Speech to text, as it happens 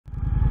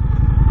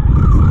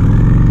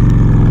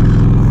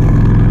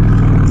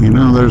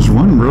there's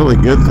one really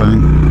good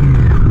thing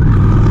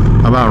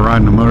about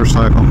riding a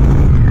motorcycle,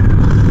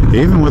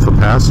 even with a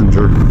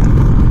passenger.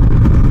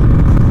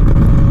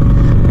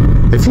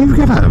 If you've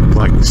got to,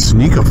 like,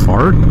 sneak a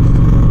fart,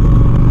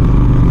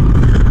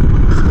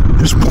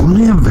 there's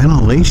plenty of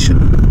ventilation.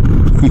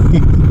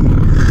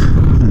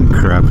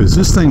 Crap, is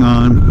this thing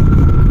on?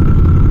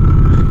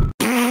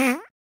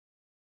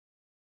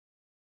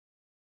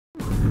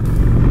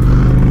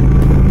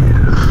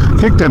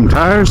 Kick them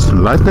tires,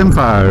 light them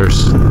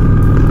fires.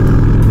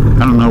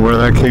 I don't know where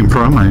that came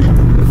from. I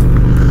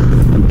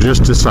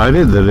just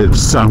decided that it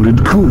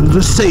sounded cool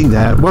to say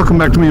that. Welcome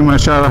back to Me and My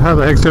Shadow. How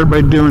the heck's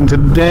everybody doing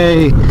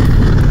today?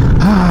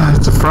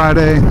 It's a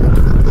Friday.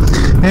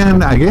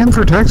 And again,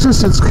 for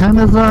Texas, it's kind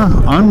of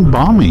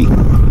unbalmy.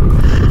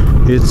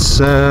 It's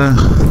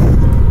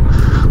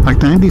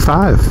like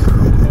 95.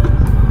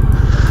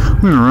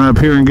 I'm going to run up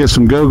here and get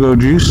some go-go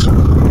juice.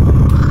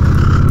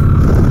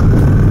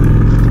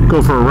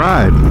 Go for a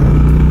ride.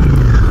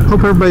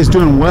 Hope everybody's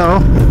doing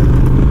well.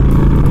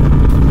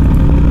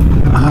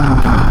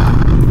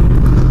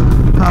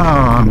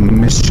 Oh, I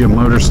missed you,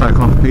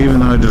 motorcycle, even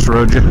though I just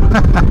rode you.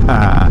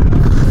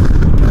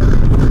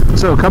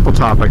 So, a couple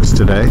topics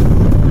today.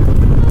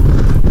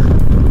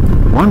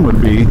 One would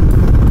be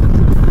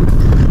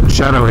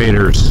shadow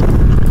haters.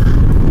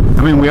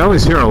 I mean, we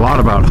always hear a lot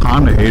about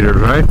Honda haters,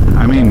 right?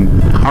 I mean,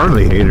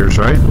 Harley haters,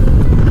 right?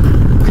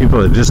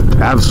 People that just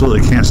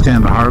absolutely can't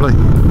stand a Harley.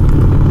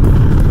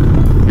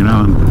 You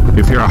know,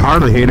 if you're a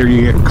Harley hater,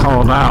 you get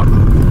called out.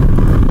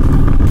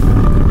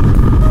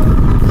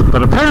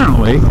 But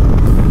apparently,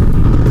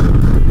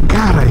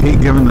 God, I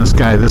hate giving this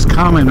guy, this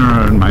commenter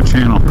on my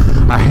channel,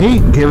 I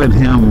hate giving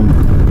him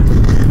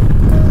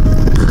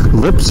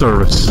lip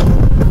service.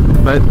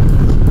 But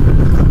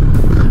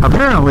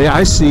apparently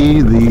I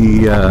see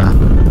the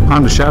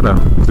Honda Shadow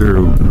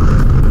through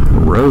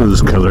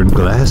rose-colored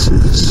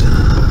glasses.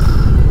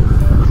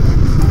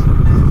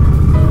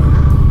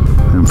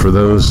 And for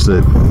those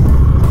that,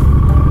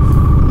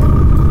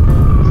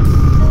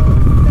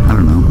 I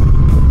don't know,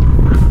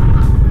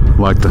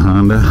 like the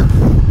Honda,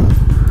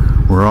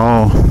 we're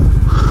all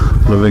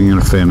living in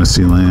a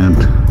fantasy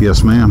land.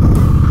 Yes, ma'am.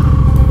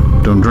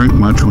 Don't drink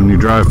much when you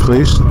drive,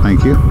 please.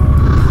 Thank you.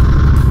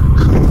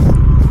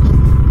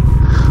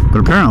 But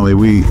apparently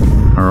we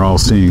are all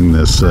seeing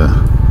this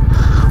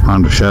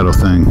Honda Shadow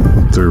thing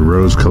through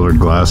rose-colored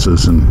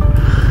glasses, and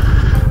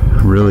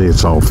really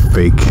it's all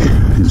fake.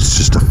 It's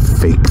just a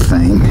fake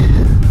thing.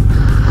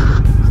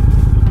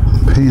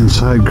 Pay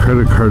inside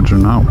credit cards are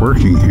not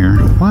working here.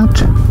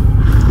 What?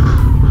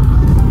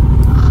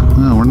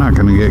 Well, we're not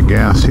going to get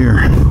gas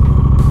here.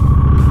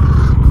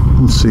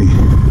 Let's see.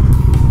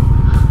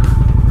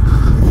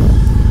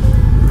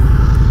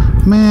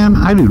 Man,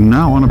 I do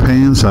not want to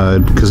pay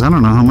inside because I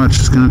don't know how much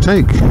it's going to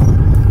take.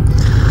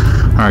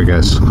 Alright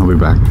guys, I'll be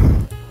back.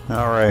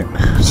 Alright,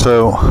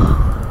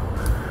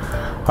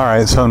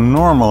 so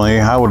normally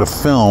I would have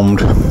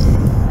filmed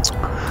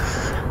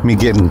me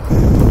getting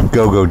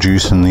go-go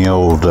juice in the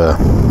old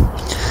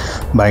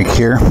bike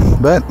here,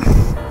 but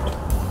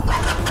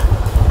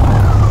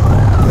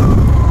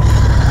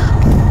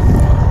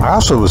I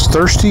also was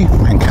thirsty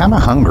and kind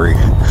of hungry.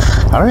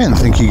 I didn't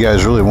think you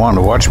guys really wanted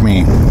to watch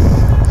me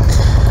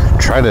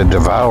try to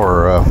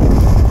devour a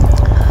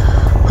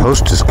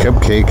Hostess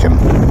cupcake and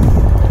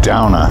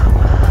down a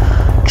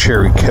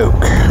cherry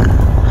Coke.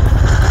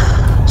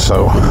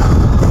 So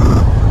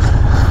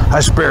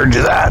I spared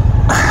you that.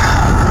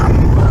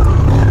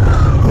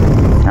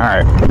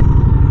 Alright.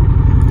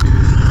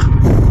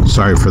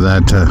 Sorry for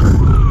that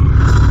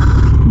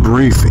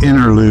brief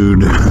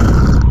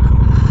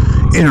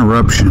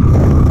interruption.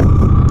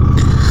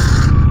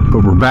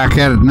 But we're back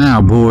at it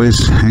now,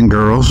 boys and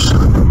girls.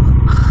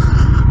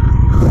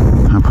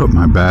 I put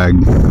my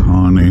bag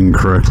on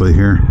incorrectly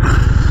here.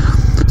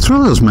 It's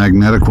one of those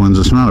magnetic ones.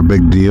 It's not a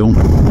big deal.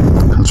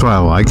 That's why I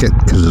like it,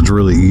 because it's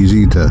really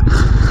easy to,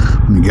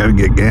 when you gotta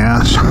get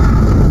gas.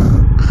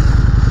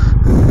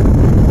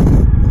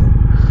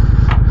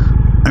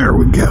 There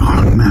we go.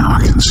 Now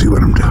I can see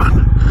what I'm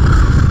doing.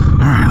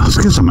 Alright, let's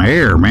get some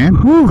air, man.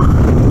 Woo!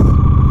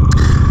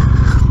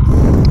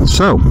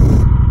 So,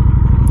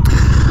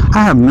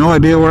 I have no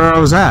idea where I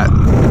was at.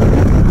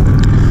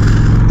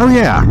 Oh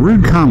yeah,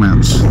 rude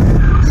comments.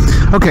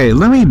 Okay,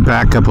 let me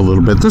back up a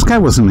little bit. This guy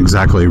wasn't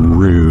exactly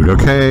rude,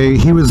 okay?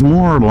 He was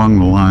more along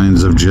the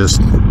lines of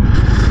just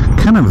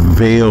kind of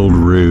veiled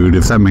rude,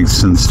 if that makes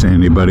sense to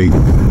anybody.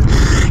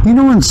 You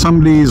know when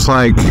somebody's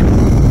like,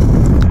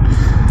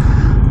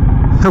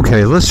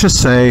 okay, let's just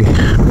say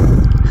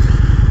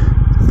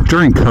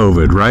during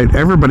COVID, right?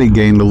 Everybody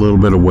gained a little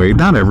bit of weight.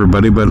 Not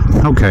everybody, but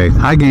okay,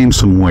 I gained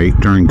some weight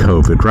during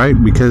COVID, right?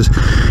 Because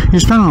you're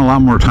spending a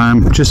lot more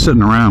time just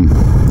sitting around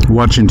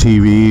watching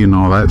TV and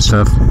all that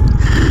stuff.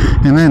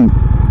 And then,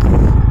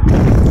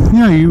 you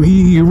know,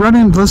 you run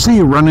in, let's say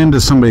you run into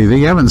somebody that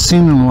you haven't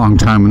seen in a long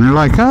time, and they're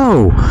like,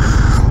 oh,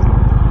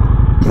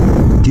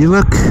 you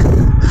look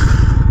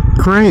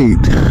great.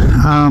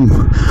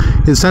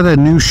 Is that a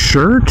new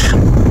shirt?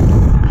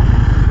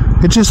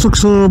 it just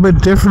looks a little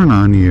bit different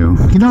on you.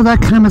 You know,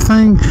 that kind of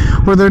thing,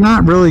 where they're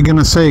not really going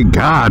to say,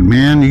 God,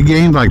 man, you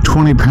gained like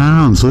 20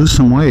 pounds, lose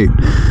some weight.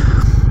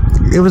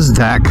 It was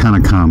that kind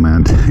of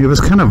comment. It was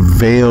kind of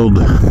veiled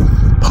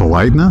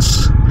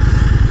politeness.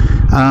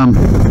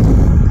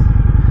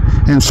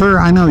 And sir,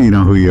 I know you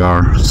know who you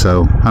are,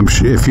 so I'm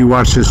sure if you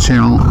watch this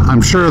channel,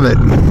 I'm sure that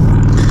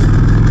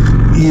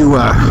you,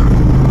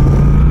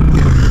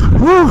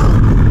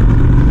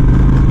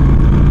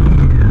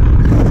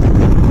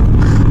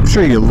 I'm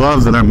sure you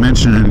love that I'm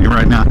mentioning you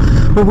right now.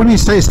 But when you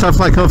say stuff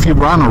like, oh, if you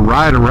want to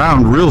ride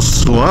around real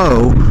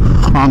slow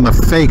on the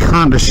fake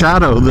Honda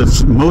Shadow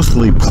that's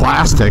mostly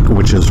plastic,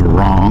 which is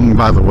wrong,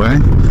 by the way,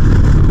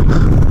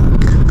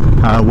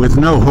 with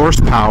no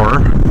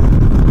horsepower,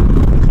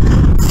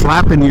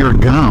 flapping your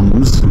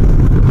gums,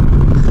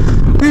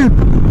 dude,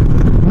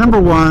 number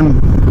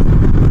one,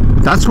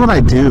 that's what I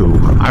do.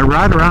 I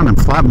ride around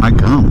and flap my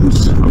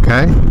gums,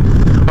 okay?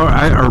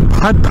 Or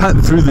putt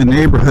through the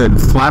neighborhood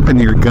flapping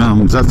your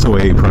gums. That's the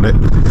way he put it.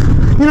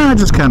 You know, I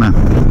just kind of...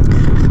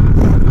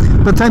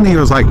 But then he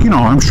was like, you know,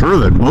 I'm sure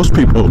that most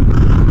people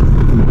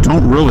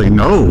don't really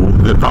know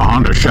that the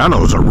Honda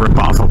Shadow is a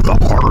ripoff of the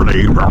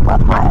Harley.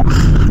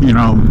 You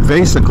know,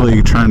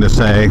 basically trying to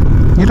say,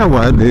 you know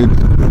what, dude?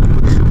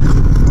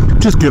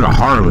 Just get a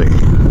Harley.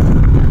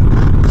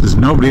 Because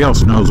nobody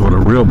else knows what a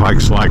real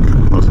bike's like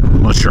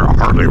unless you're a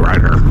Harley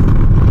rider.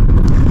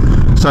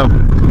 So,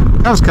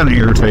 that was kind of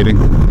irritating.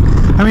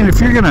 I mean, if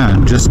you're going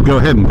to just go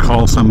ahead and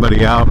call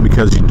somebody out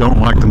because you don't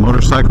like the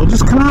motorcycle,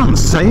 just come out and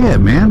say it,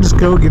 man. Just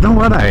go, you know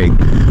what, I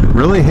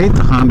really hate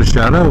the Honda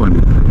Shadow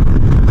and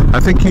I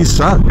think you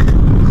suck.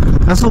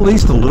 That's at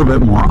least a little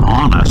bit more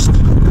honest,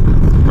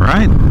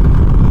 right?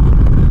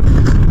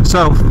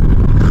 So,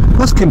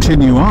 let's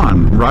continue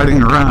on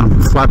riding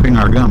around flapping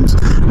our gums.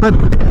 But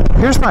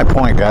here's my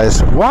point,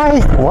 guys.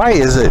 Why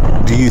is it,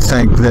 do you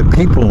think, that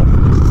people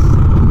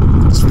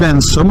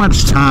spend so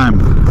much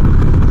time?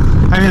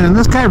 I mean, and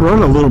this guy wrote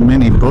a little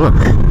mini book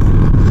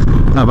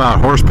about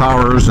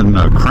horsepowers and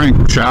the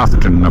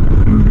crankshaft and the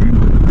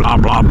blah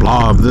blah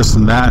blah of this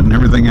and that and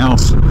everything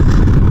else.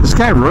 This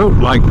guy wrote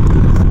like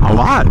a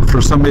lot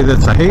for somebody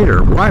that's a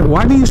hater.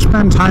 Why do you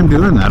spend time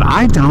doing that?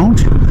 I don't.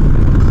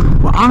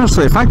 Well,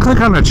 honestly, if I click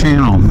on a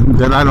channel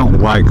that I don't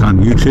like on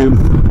YouTube,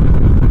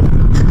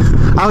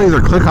 I'll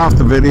either click off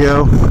the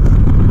video,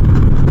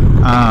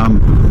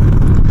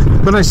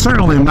 but I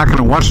certainly am not going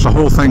to watch the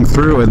whole thing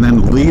through and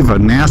then leave a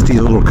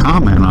nasty little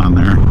comment on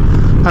there.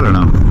 I don't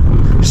know.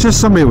 It's just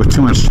somebody with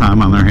too much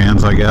time on their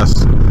hands, I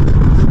guess.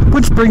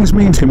 Which brings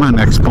me to my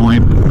next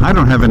point. I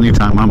don't have any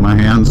time on my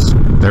hands.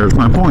 There's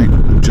my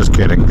point. Just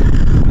kidding.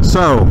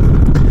 So,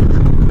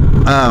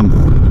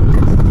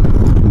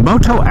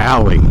 Moto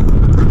Alley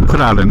put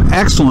out an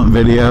excellent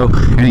video,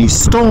 and he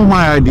stole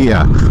my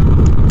idea.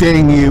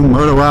 Dang you,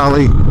 Moto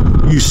Alley.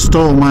 You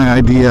stole my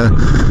idea.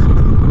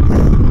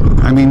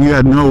 I mean, you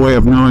had no way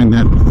of knowing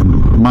that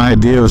my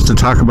idea was to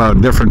talk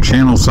about different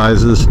channel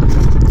sizes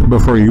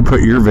before you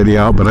put your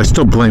video out, but I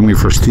still blame you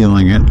for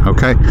stealing it,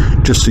 okay?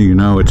 Just so you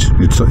know,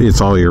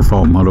 it's all your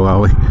fault, Moto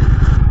Alley.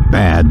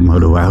 Bad,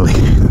 Moto Alley.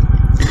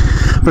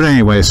 But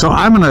anyway, so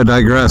I'm going to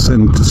digress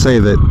and say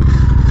that,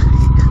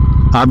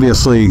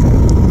 obviously,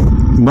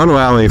 Moto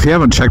Alley, if you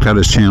haven't checked out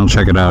his channel,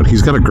 check it out.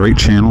 He's got a great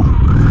channel.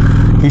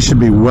 He should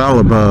be well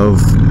above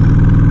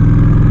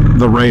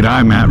the rate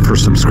I'm at for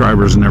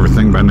subscribers and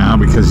everything by now,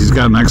 because he's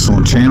got an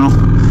excellent channel.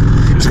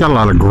 He's got a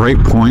lot of great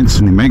points,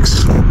 and he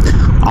makes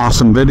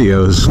awesome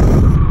videos.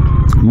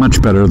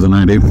 Much better than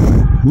I do.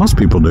 Most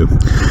people do,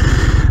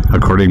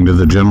 according to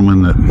the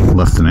gentleman that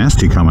left the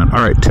nasty comment.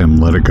 All right, Tim,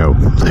 let it go.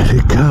 Let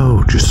it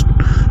go. Just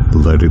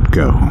let it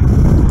go.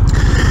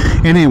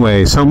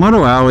 Anyway, so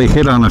Moto Alley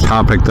hit on a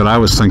topic that I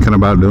was thinking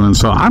about doing,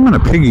 so I'm going to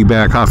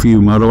piggyback off you,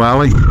 Moto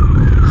Alley,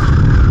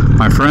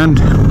 my friend,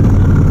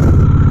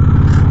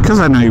 because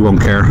I know you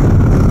won't care.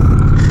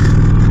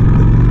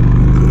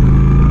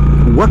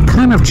 What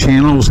kind of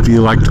channels do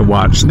you like to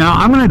watch? Now,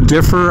 I'm going to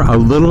differ a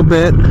little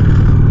bit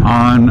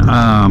on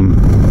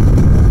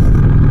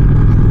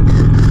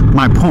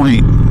my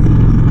point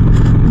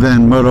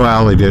than Moto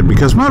Alley did,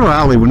 because Moto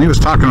Alley, when he was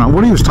talking about,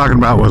 what he was talking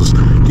about was,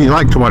 do you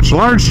like to watch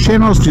large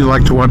channels? Do you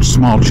like to watch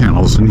small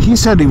channels? And he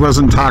said he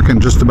wasn't talking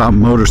just about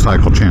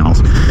motorcycle channels.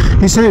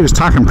 He said he was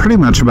talking pretty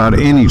much about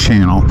any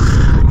channel,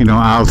 you know,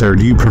 out there.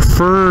 Do you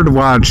prefer to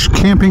watch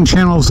camping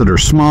channels that are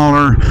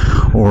smaller,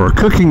 or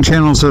cooking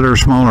channels that are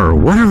smaller, or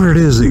whatever it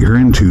is that you're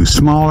into,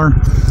 smaller?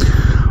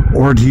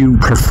 Or do you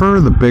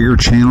prefer the bigger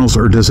channels,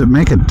 or does it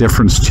make a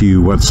difference to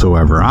you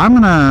whatsoever? I'm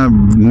going to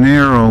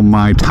narrow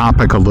my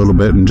topic a little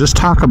bit and just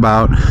talk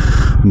about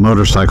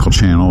motorcycle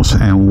channels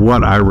and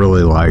what I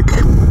really like.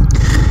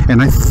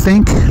 And I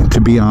think,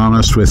 to be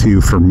honest with you,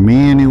 for me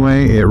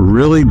anyway, it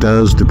really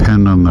does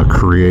depend on the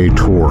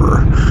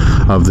creator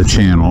of the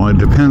channel. It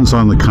depends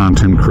on the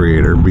content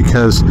creator,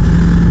 because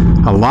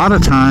a lot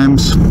of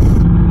times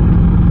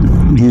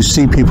you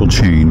see people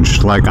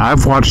change. Like,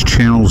 I've watched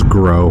channels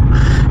grow,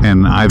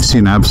 and I've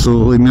seen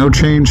absolutely no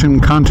change in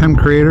content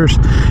creators,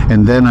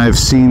 and then I've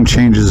seen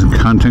changes in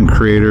content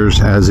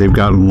creators as they've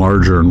gotten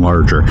larger and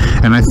larger.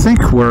 And I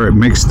think where it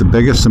makes the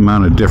biggest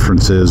amount of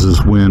difference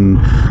is when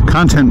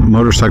content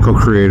motorcycle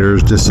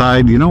creators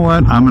decide, you know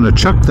what, I'm going to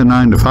chuck the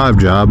 9-to-5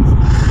 job,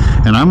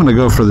 and I'm going to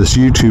go for this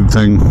YouTube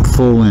thing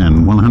full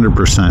in,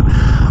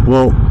 100%.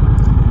 Well,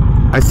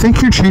 I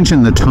think you're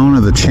changing the tone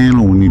of the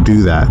channel when you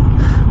do that,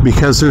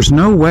 because there's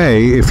no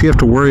way, if you have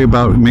to worry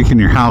about making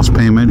your house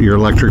payment, your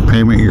electric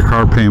payment, your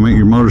car payment,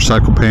 your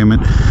motorcycle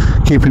payment,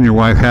 keeping your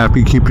wife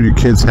happy, keeping your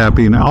kids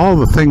happy, and all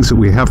the things that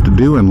we have to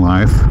do in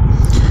life,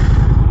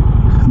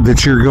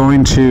 that you're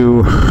going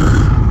to,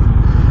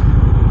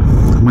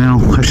 well,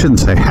 I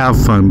shouldn't say have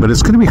fun, but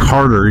it's going to be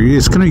harder.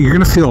 You're going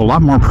to feel a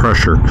lot more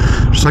pressure.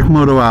 Just like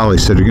Moto Ali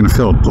said, you're going to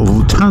feel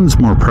tons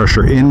more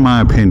pressure, in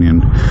my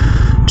opinion,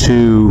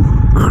 to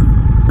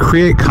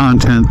create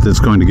content that's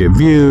going to get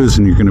views,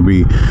 and you're going to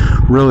be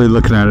really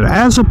looking at it,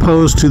 as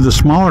opposed to the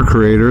smaller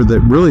creator that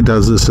really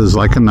does this as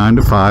like a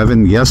 9-to-5.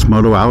 And yes,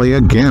 Moto Ali,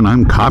 again,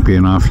 I'm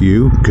copying off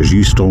you because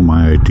you stole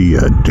my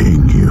idea,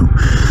 dang you.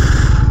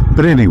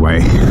 But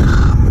anyway,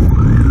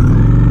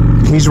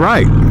 he's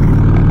right.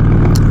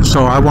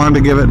 So I wanted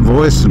to give it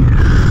voice and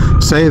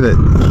say that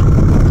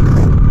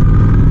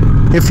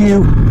if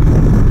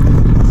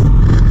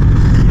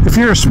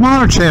you're a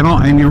smaller channel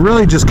and you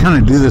really just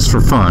kind of do this for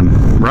fun,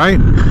 right?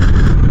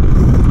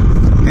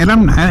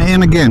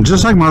 And again,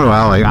 just like Moto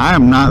Ali, I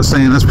am not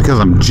saying this because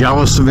I'm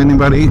jealous of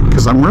anybody,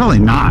 because I'm really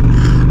not.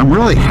 I'm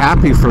really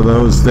happy for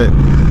those that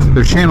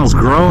their channel's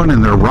growing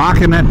and they're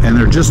rocking it and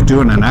they're just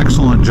doing an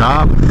excellent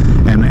job,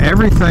 and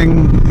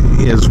everything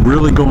is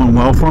really going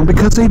well for them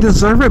because they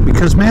deserve it,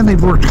 because man,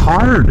 they've worked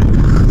hard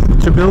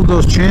to build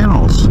those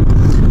channels.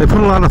 They put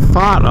a lot of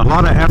thought, a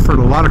lot of effort,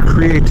 a lot of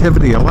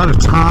creativity, a lot of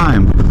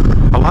time,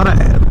 a lot of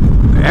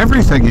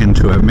everything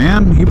into it,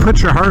 man. You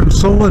put your heart and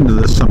soul into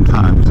this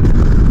sometimes.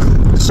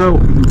 So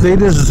they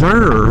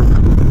deserve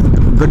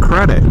the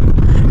credit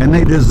and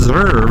they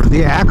deserve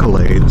the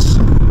accolades.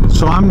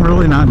 So I'm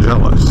really not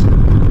jealous.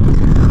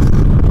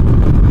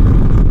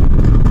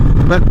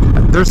 But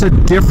there's a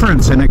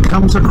difference, and it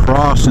comes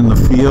across in the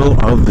feel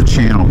of the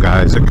channel,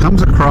 guys. It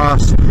comes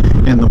across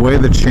in the way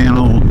the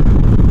channel,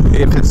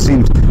 if it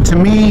seems, to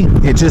me,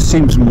 it just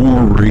seems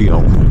more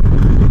real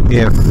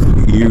if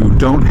you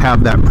don't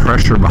have that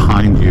pressure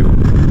behind you.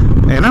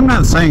 And I'm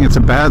not saying it's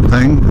a bad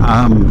thing.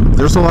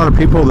 There's a lot of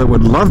people that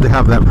would love to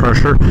have that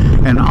pressure,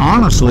 and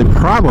honestly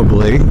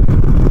probably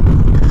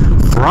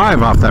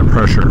thrive off that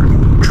pressure.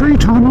 Tree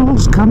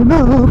tunnels coming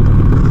up.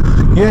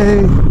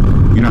 Yay.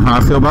 You know how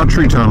I feel about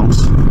tree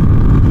tunnels.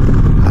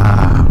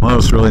 Well,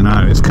 it's really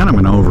not. It's kind of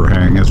an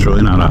overhang. It's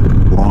really not a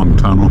long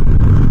tunnel.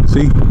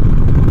 See?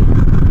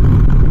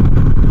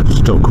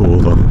 Still cool,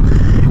 though.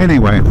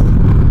 Anyway.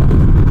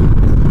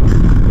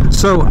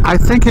 So, I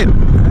think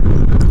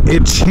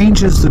it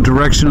changes the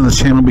direction of the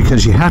channel,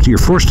 because you're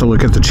forced to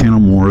look at the channel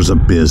more as a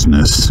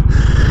business.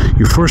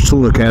 You're forced to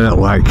look at it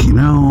like, you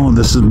know,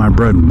 this is my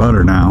bread and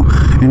butter now.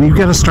 And you've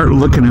got to start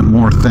looking at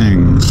more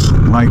things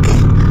like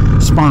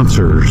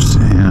sponsors.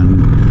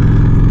 And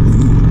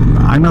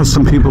I know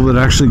some people that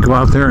actually go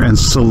out there and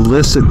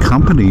solicit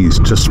companies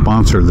to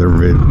sponsor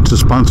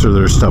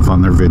their stuff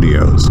on their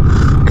videos.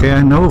 Okay,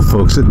 I know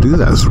folks that do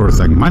that sort of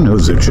thing. My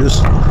nose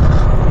itches.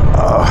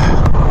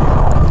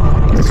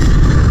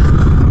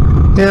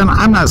 And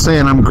I'm not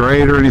saying I'm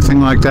great or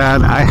anything like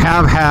that. I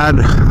have had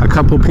a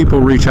couple people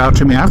reach out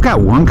to me. I've got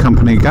one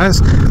company,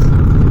 guys,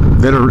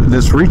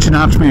 that's reaching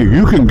out to me.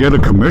 You can get a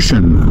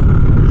commission.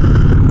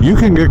 You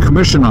can get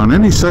commission on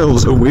any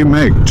sales that we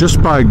make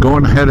just by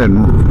going ahead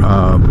and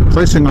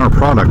placing our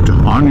product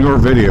on your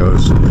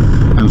videos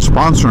and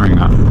sponsoring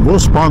it. We'll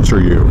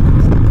sponsor you.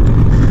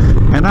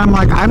 And I'm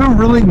like, I don't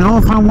really know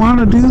if I want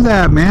to do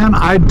that, man.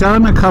 I'd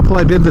done a couple.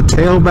 I did the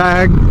tail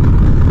bag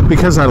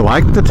because I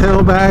liked the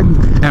tail bag,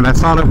 and I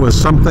thought it was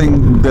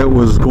something that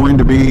was going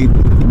to be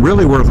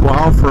really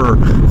worthwhile for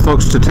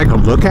folks to take a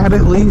look at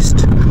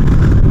least.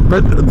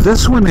 But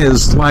this one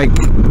is like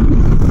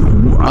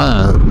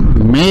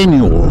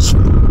manuals,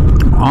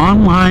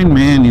 online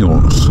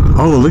manuals.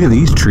 Oh, look at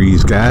these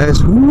trees,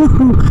 guys.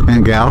 Woo-hoo.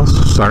 And gals,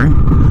 sorry.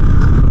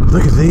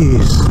 Look at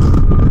these.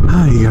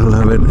 Oh, you gotta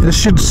love it. This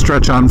should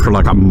stretch on for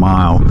like a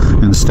mile.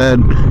 Instead,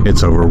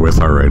 it's over with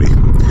already.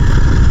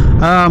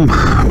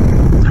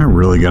 I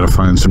really gotta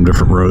find some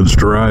different roads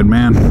to ride,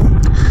 man.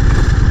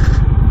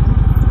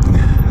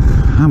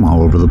 I'm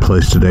all over the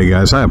place today,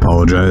 guys. I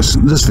apologize.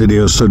 This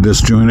video is so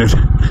disjointed.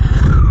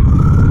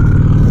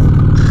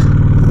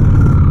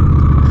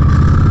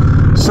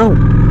 So,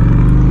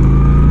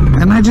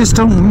 and I just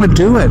don't want to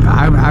do it.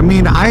 I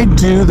mean, I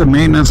do the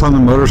maintenance on the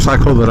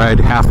motorcycle that I'd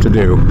have to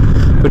do.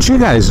 But you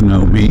guys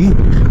know me.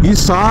 You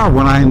saw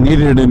when I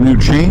needed a new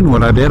chain,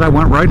 what I did. I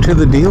went right to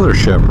the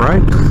dealership,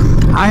 right?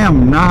 I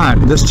am not.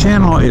 This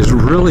channel is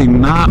really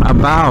not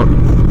about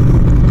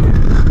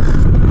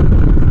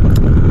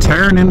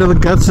tearing into the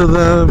guts of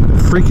the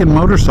freaking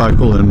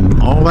motorcycle and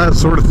all that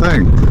sort of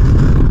thing.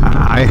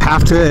 I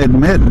have to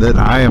admit that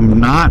I am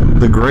not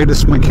the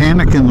greatest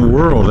mechanic in the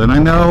world. And I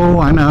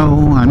know,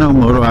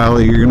 Moto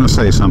Alley, you're going to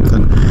say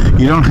something.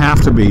 You don't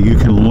have to be. You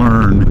can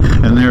learn.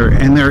 And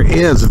there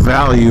is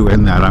value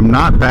in that. I'm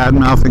not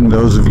bad-mouthing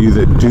those of you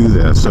that do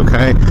this,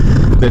 okay?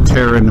 That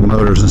tear into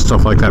motors and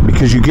stuff like that.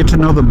 Because you get to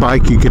know the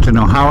bike. You get to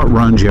know how it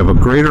runs. You have a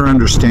greater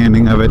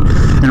understanding of it.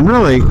 And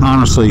really,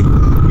 honestly,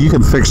 you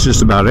can fix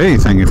just about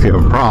anything if you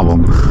have a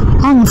problem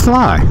on the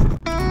fly.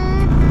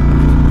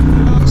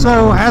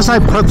 So as I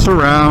putz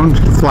around,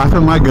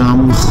 flapping my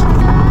gums,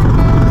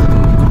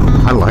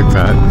 I like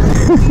that.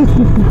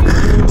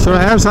 So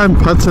as I'm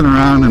putzing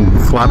around and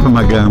flapping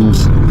my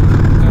gums,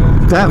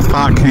 that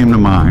thought came to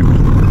mind.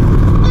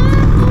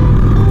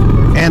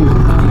 And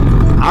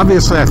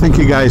obviously I think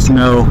you guys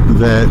know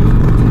that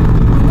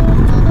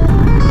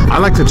I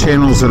like the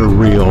channels that are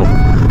real.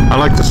 I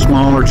like the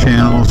smaller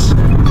channels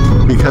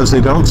because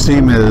they don't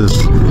seem as,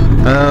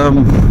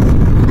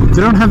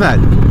 they don't have that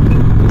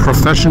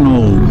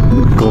professional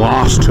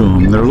gloss to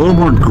them. They're a little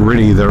more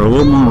gritty. They're a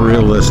little more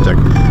realistic.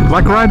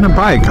 Like riding a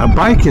bike. A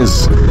bike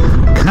is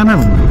kind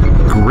of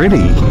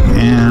gritty,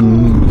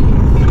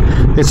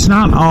 and it's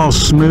not all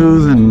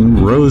smooth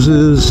and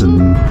roses,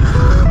 and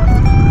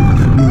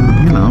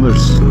you know,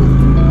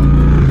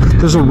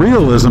 there's a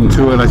realism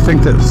to it. I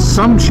think that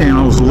some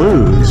channels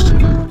lose.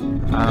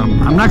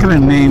 I'm not going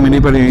to name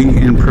anybody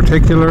in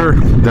particular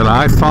that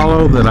I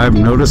follow, that I've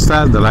noticed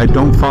that I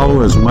don't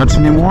follow as much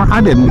anymore.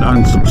 I didn't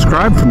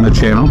unsubscribe from the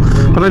channel,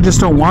 but I just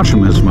don't watch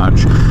them as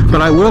much.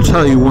 But I will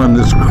tell you one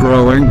that's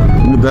growing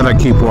that I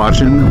keep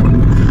watching.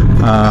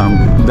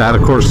 That,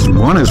 of course,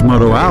 one is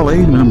Moto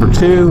Alley. Number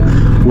 2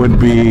 would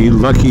be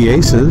Lucky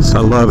Aces.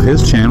 I love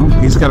his channel.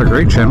 He's got a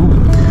great channel.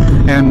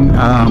 And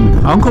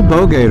Uncle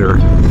Bogator,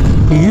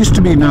 he used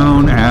to be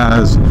known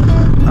as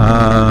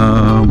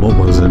what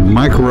was it?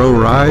 Mike Rowe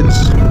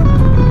Rides?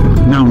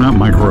 No, not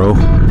Mike Rowe. I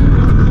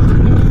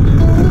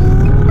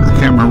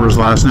can't remember his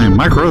last name.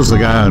 Mike Rowe's the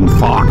guy on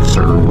Fox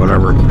or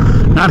whatever.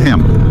 Not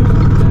him.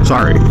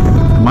 Sorry.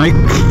 Mike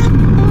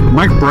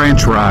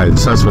Branch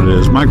Rides. That's what it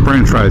is. Mike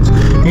Branch Rides.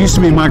 He used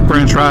to be Mike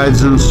Branch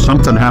Rides, and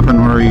something happened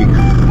where he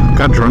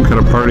got drunk at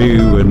a party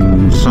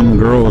and some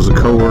girl was a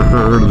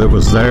coworker that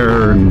was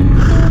there, and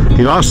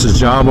he lost his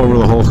job over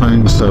the whole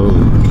thing, so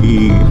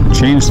he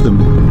changed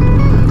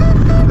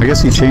I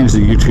guess he changed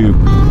the YouTube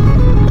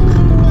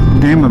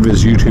name of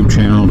his YouTube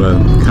channel to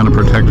kind of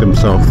protect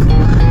himself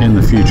in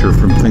the future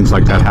from things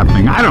like that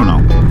happening. I don't know.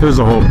 It was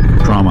a whole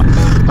drama.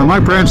 But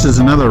Mike Branch is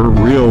another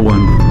real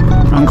one,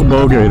 Uncle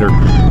Bogator,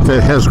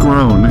 that has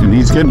grown, and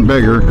he's getting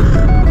bigger,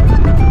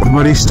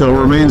 but he still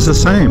remains the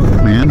same,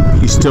 man.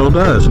 He still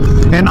does.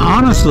 And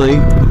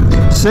honestly,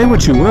 say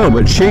what you will,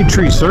 but Shade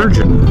Tree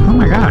Surgeon, oh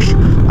my gosh,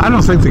 I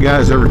don't think the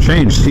guy's ever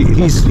changed.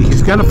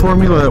 He's got a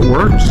formula that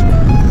works,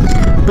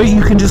 but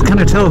you can just kind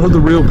of tell who the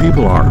real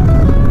people are.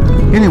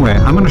 Anyway,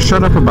 I'm going to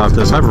shut up about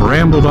this. I've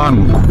rambled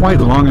on quite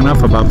long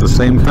enough about the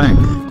same thing.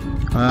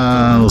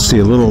 Let's see,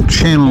 a little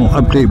channel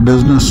update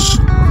business.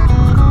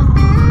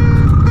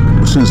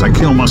 As soon as I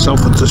kill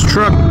myself with this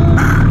truck.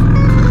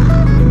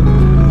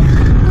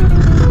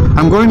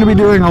 I'm going to be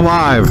doing a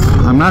live.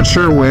 I'm not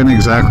sure when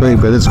exactly,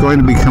 but it's going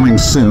to be coming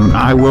soon.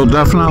 I will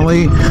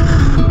definitely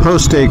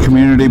post a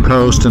community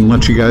post and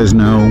let you guys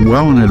know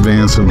well in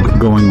advance of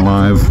going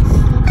live.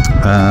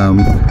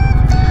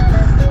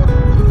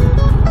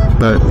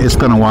 But it's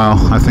been a while.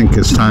 I think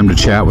it's time to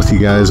chat with you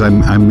guys.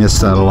 I miss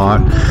that a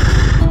lot.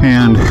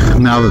 And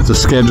now that the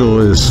schedule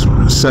is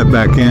set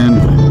back in,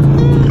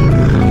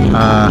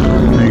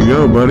 there you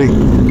go, buddy.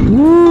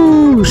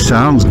 Woo!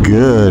 Sounds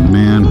good,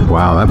 man.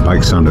 Wow, that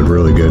bike sounded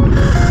really good.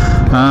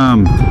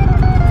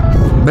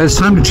 But it's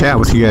time to chat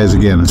with you guys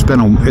again. It's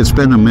been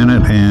a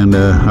minute, and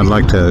I'd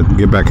like to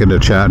get back into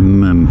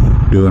chatting and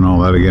doing all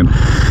that again.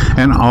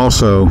 And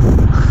also,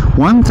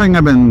 one thing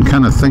I've been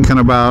kind of thinking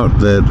about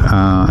that,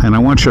 and I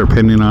want your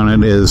opinion on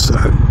it, is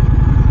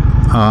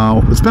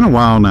it's been a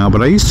while now,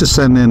 but I used to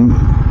send in,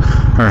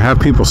 or have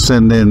people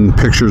send in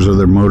pictures of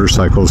their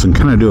motorcycles and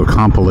kind of do a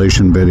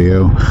compilation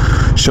video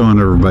showing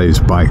everybody's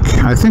bike.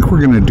 I think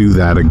we're going to do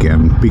that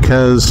again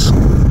because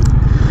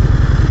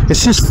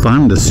it's just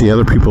fun to see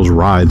other people's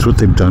rides, what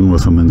they've done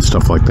with them and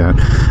stuff like that.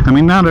 I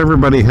mean, not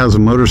everybody has a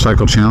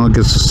motorcycle channel that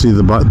gets to see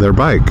their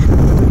bike,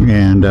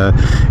 and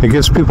it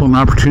gives people an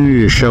opportunity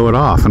to show it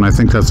off, and I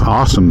think that's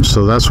awesome.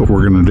 So that's what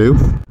we're going to do.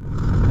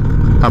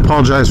 I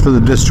apologize for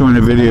the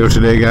disjointed video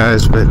today,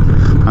 guys, but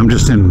I'm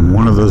just in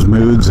one of those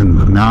moods,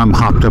 and now I'm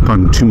hopped up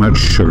on too much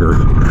sugar.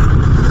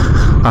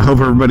 I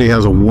hope everybody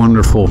has a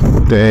wonderful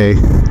day.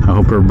 I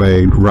hope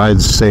everybody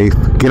rides safe.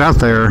 Get out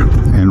there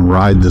and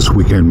ride this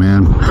weekend,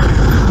 man.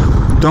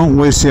 Don't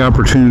waste the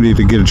opportunity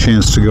to get a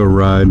chance to go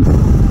ride.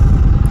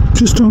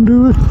 Just don't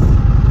do it.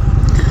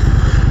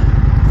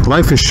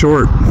 Life is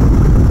short.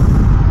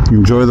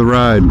 Enjoy the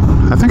ride.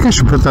 I think I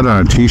should put that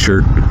on a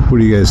t-shirt. What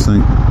do you guys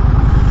think?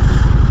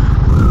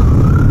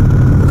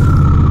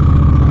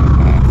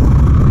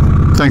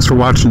 Thanks for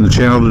watching the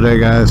channel today,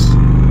 guys.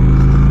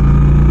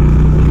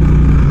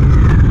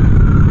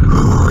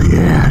 Oh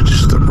yeah,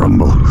 just the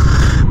rumble.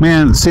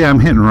 Man, see, I'm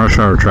hitting rush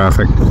hour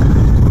traffic.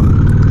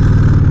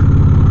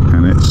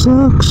 And it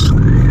sucks.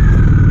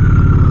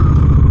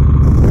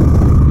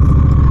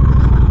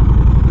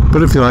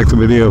 But if you like the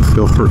video,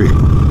 feel free.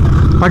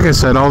 Like I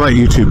said, all that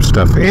YouTube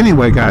stuff.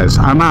 Anyway, guys,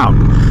 I'm out.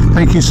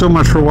 Thank you so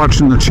much for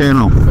watching the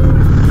channel.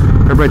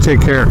 Everybody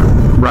take care.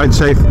 Ride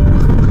safe.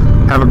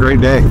 Have a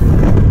great day.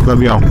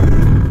 Love y'all.